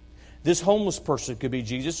 This homeless person could be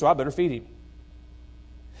Jesus, so I better feed him.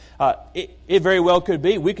 It very well could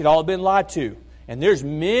be. We could all have been lied to. And there's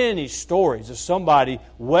many stories of somebody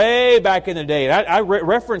way back in the day. And I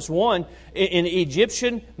referenced one in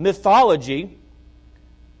Egyptian mythology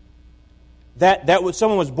that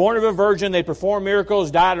someone was born of a virgin, they performed miracles,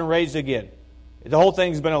 died and raised again. The whole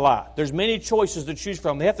thing's been a lie. There's many choices to choose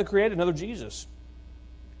from. They have to create another Jesus.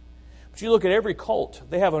 But you look at every cult,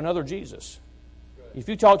 they have another Jesus. If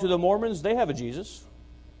you talk to the Mormons, they have a Jesus.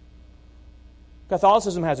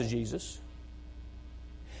 Catholicism has a Jesus.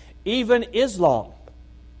 Even Islam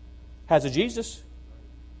has a Jesus.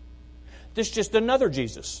 This is just another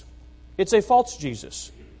Jesus. It's a false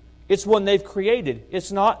Jesus. It's one they've created.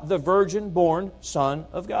 It's not the virgin-born Son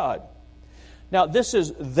of God. Now, this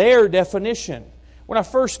is their definition. When I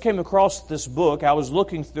first came across this book, I was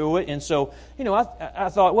looking through it, and so, I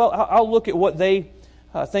thought, well, I'll look at what they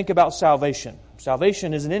think about salvation.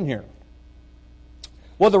 Salvation isn't in here.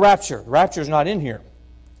 Well, the rapture. The rapture's not in here.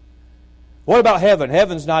 What about heaven?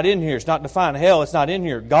 Heaven's not in here. It's not defined. Hell, it's not in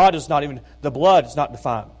here. God is not even, the blood is not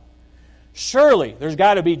defined. Surely, there's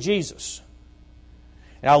got to be Jesus.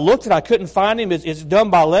 And I looked and I couldn't find Him. It's done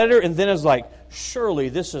by letter, and then it's like, surely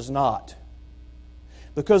this is not.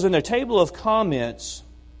 Because in the table of comments,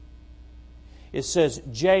 it says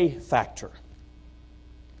J factor.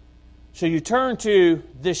 So you turn to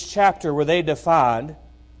this chapter where they defined,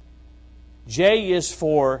 J is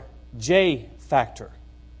for J factor.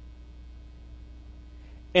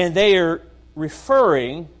 And they are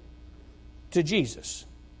referring to Jesus.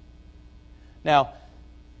 Now,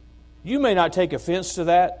 you may not take offense to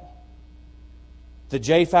that. The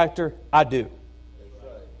J factor, I do.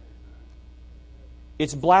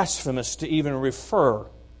 It's blasphemous to even refer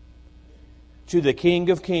to the King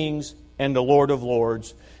of Kings and the Lord of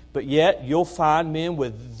Lords, but yet you'll find men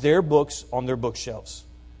with their books on their bookshelves.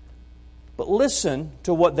 But listen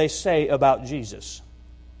to what they say about Jesus.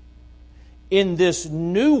 In this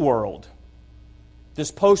new world,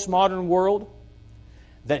 this postmodern world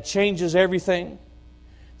that changes everything,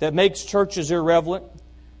 that makes churches irrelevant,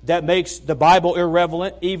 that makes the Bible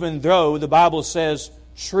irrelevant, even though the Bible says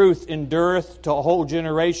truth endureth to whole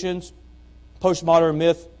generations, postmodern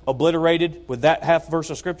myth obliterated with that half verse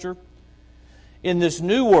of Scripture. In this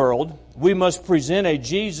new world, we must present a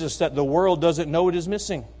Jesus that the world doesn't know it is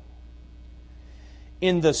missing.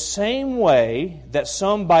 In the same way that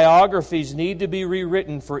some biographies need to be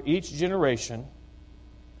rewritten for each generation,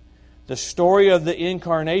 the story of the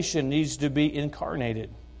incarnation needs to be incarnated.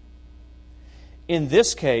 In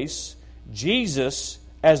this case, Jesus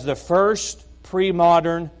as the first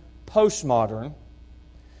pre-modern, postmodern,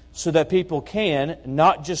 so that people can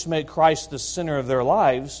not just make Christ the center of their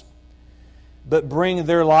lives, but bring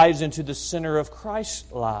their lives into the center of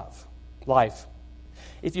Christ's life.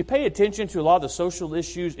 If you pay attention to a lot of the social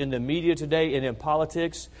issues in the media today and in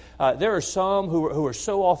politics, there are some who are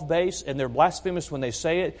so off base and they're blasphemous when they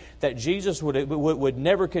say it that Jesus would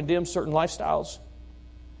never condemn certain lifestyles.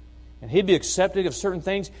 And He'd be accepting of certain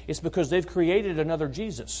things. It's because they've created another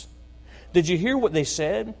Jesus. Did you hear what they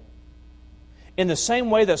said? In the same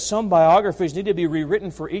way that some biographies need to be rewritten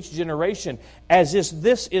for each generation, as if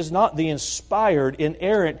this is not the inspired,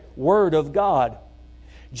 inerrant Word of God.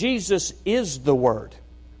 Jesus is the Word.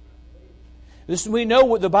 We know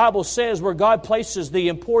what the Bible says, where God places the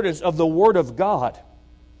importance of the Word of God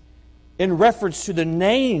in reference to the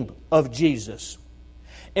name of Jesus.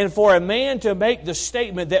 And for a man to make the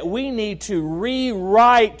statement that we need to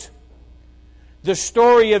rewrite the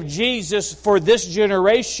story of Jesus for this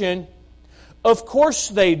generation, of course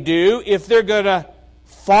they do if they're going to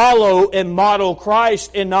follow and model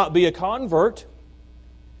Christ and not be a convert.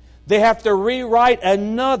 They have to rewrite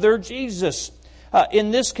another Jesus.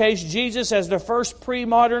 In this case, Jesus as the first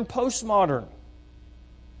pre-modern, postmodern.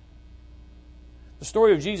 The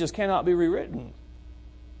story of Jesus cannot be rewritten.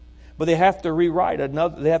 But they have to write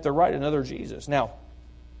another Jesus. Now,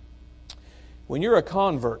 when you're a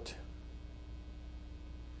convert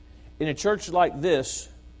in a church like this,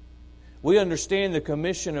 we understand the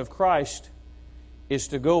commission of Christ is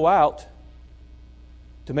to go out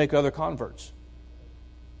to make other converts.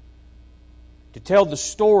 To tell the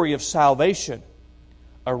story of salvation,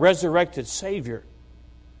 a resurrected Savior,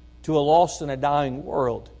 to a lost and a dying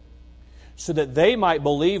world, so that they might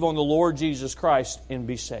believe on the Lord Jesus Christ and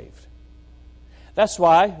be saved. That's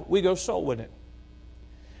why we go soul winning.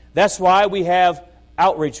 That's why we have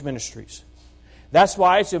outreach ministries. That's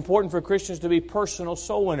why it's important for Christians to be personal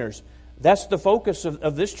soul winners. That's the focus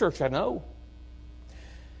of this church, I know.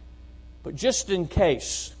 But just in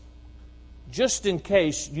case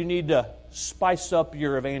you need to spice up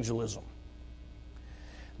your evangelism,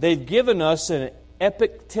 they've given us an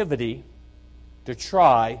epic activity to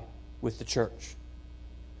try with the church.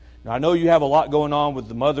 Now, I know you have a lot going on with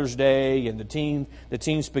the Mother's Day and the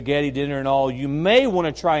teen spaghetti dinner and all. You may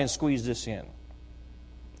want to try and squeeze this in.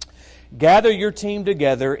 Gather your team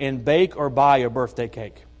together and bake or buy a birthday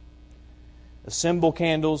cake. Assemble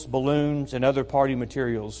candles, balloons, and other party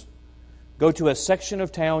materials. Go to a section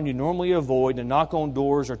of town you normally avoid and knock on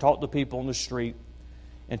doors or talk to people on the street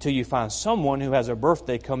until you find someone who has a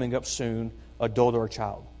birthday coming up soon, adult or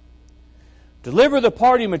child. deliver the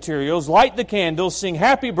party materials, light the candles, sing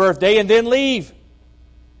happy birthday, and then leave.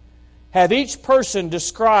 Have each person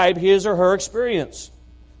describe his or her experience.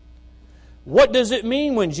 What does it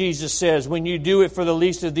mean when Jesus says, when you do it for the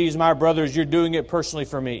least of these, my brothers, you're doing it personally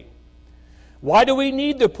for me? Why do we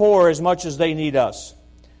need the poor as much as they need us?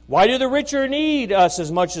 Why do the richer need us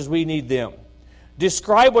as much as we need them?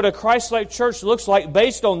 Describe what a Christ-like church looks like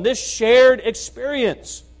based on this shared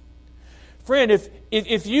experience. Friend,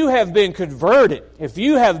 if you have been converted, if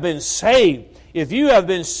you have been saved, if you have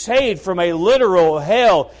been saved from a literal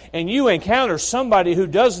hell and you encounter somebody who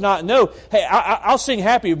does not know, hey, I'll sing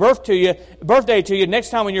happy birthday to you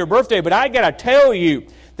next time on your birthday, but I got to tell you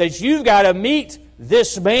that you've got to meet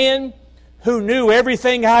this man who knew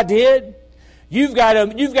everything I did. You've got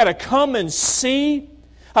to come and see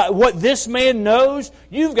what this man knows.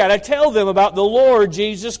 You've got to tell them about the Lord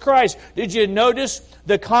Jesus Christ. Did you notice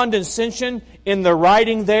the condescension in the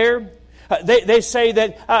writing there? They say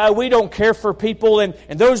that we don't care for people, and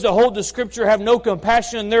those that hold the Scripture have no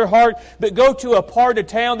compassion in their heart, but go to a part of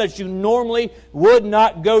town that you normally would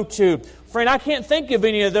not go to. Friend, I can't think of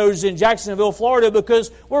any of those in Jacksonville, Florida, because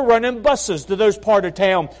we're running buses to those part of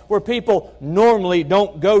town where people normally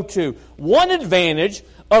don't go to. One advantage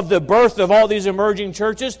of the birth of all these emerging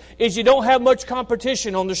churches is you don't have much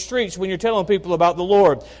competition on the streets when you're telling people about the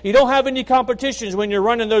Lord. You don't have any competitions when you're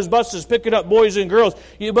running those buses picking up boys and girls,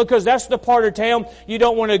 because that's the part of town you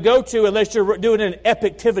don't want to go to unless you're doing an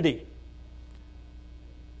epictivity.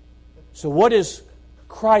 So what is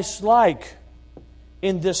Christ like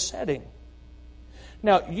in this setting?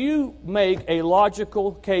 Now, you make a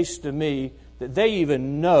logical case to me that they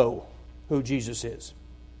even know who Jesus is.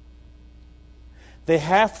 They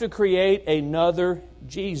have to create another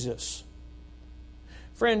Jesus.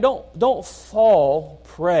 Friend, don't fall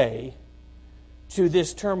prey to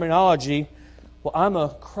this terminology, well, I'm a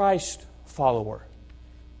Christ follower.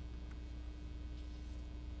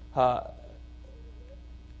 I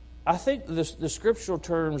think the scriptural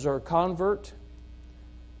terms are convert,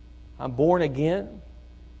 I'm born again.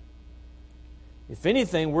 If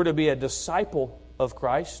anything, we're to be a disciple of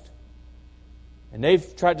Christ. And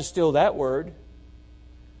they've tried to steal that word.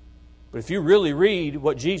 But if you really read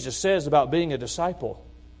what Jesus says about being a disciple,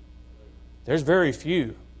 there's very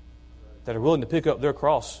few that are willing to pick up their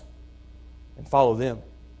cross and follow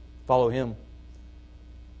Him.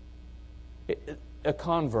 A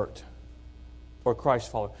convert or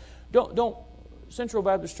Christ follower. Don't Central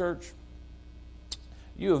Baptist Church,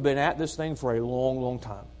 you have been at this thing for a long, long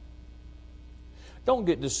time. Don't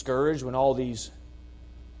get discouraged when all these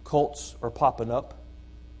cults are popping up.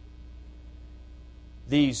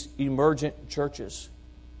 These emergent churches.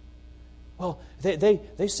 Well,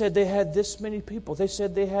 they said they had this many people. They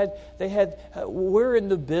said they had. We're in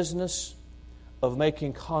the business of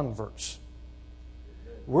making converts.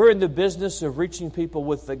 We're in the business of reaching people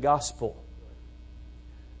with the gospel.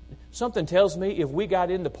 Something tells me if we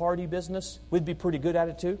got in the party business, we'd be pretty good at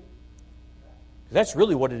it too. That's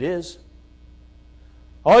really what it is.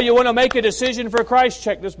 Oh, you want to make a decision for Christ?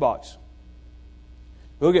 Check this box.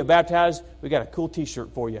 We'll get baptized. We got a cool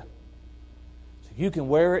T-shirt for you. So you can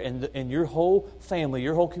wear it and your whole family,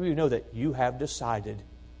 your whole community know that you have decided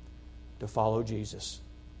to follow Jesus.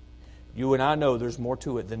 You and I know there's more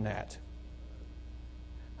to it than that.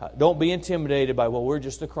 Don't be intimidated by, well, we're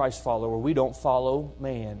just a Christ follower. We don't follow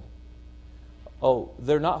man. Oh,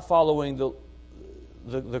 they're not following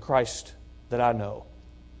the Christ that I know.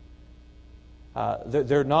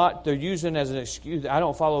 They're using as an excuse, I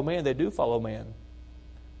don't follow man. They do follow man.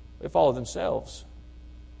 They follow themselves.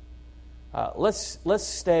 Let's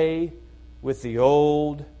stay with the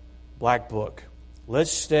old black book.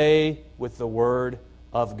 Let's stay with the Word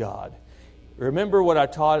of God. Remember what I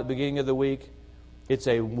taught at the beginning of the week? It's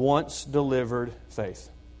a once delivered faith.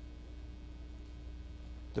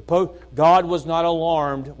 God was not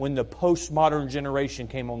alarmed when the postmodern generation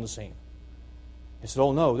came on the scene. He said,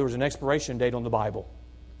 oh no, there was an expiration date on the Bible.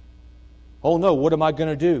 Oh no, what am I going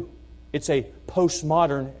to do? It's a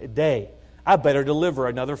postmodern day. I better deliver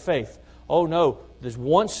another faith. Oh no, this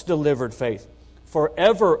once delivered faith.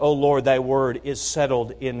 Forever, O Lord, thy word is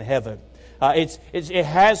settled in heaven. It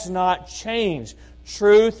has not changed.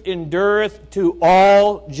 Truth endureth to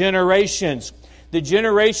all generations. The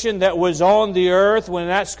generation that was on the earth when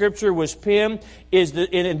that scripture was penned is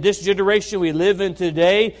in this generation we live in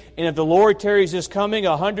today. And if the Lord tarries His coming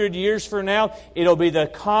 100 years from now, it'll be the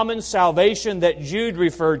common salvation that Jude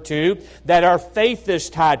referred to, that our faith is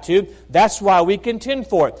tied to. That's why we contend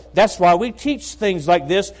for it. That's why we teach things like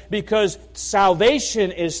this, because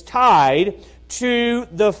salvation is tied to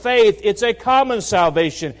the faith. It's a common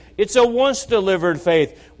salvation. It's a once delivered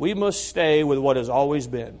faith. We must stay with what has always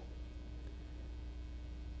been.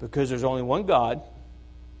 Because there's only one God.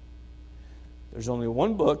 There's only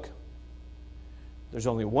one book. There's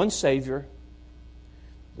only one Savior.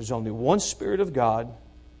 There's only one Spirit of God.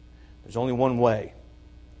 There's only one way.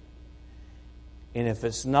 And if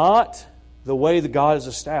it's not the way that God has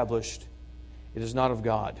established, it is not of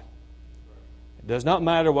God. It does not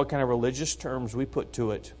matter what kind of religious terms we put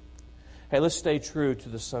to it. Hey, let's stay true to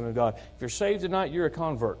the Son of God. If you're saved tonight, you're a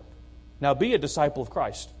convert. Now be a disciple of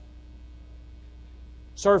Christ.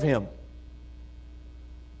 Serve Him.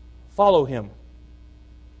 Follow Him.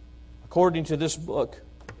 According to this book.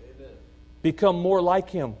 Amen. Become more like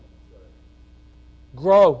Him.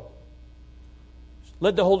 Grow.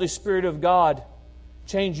 Let the Holy Spirit of God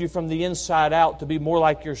change you from the inside out to be more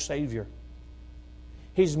like your Savior.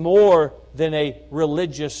 He's more than a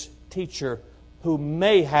religious teacher who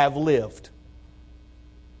may have lived.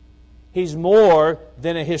 He's more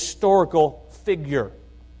than a historical figure.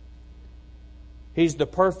 He's the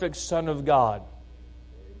perfect Son of God.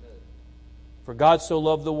 For God so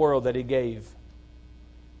loved the world that He gave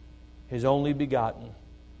His only begotten.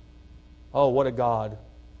 Oh, what a God.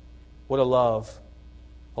 What a love.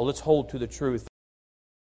 Oh, let's hold to the truth.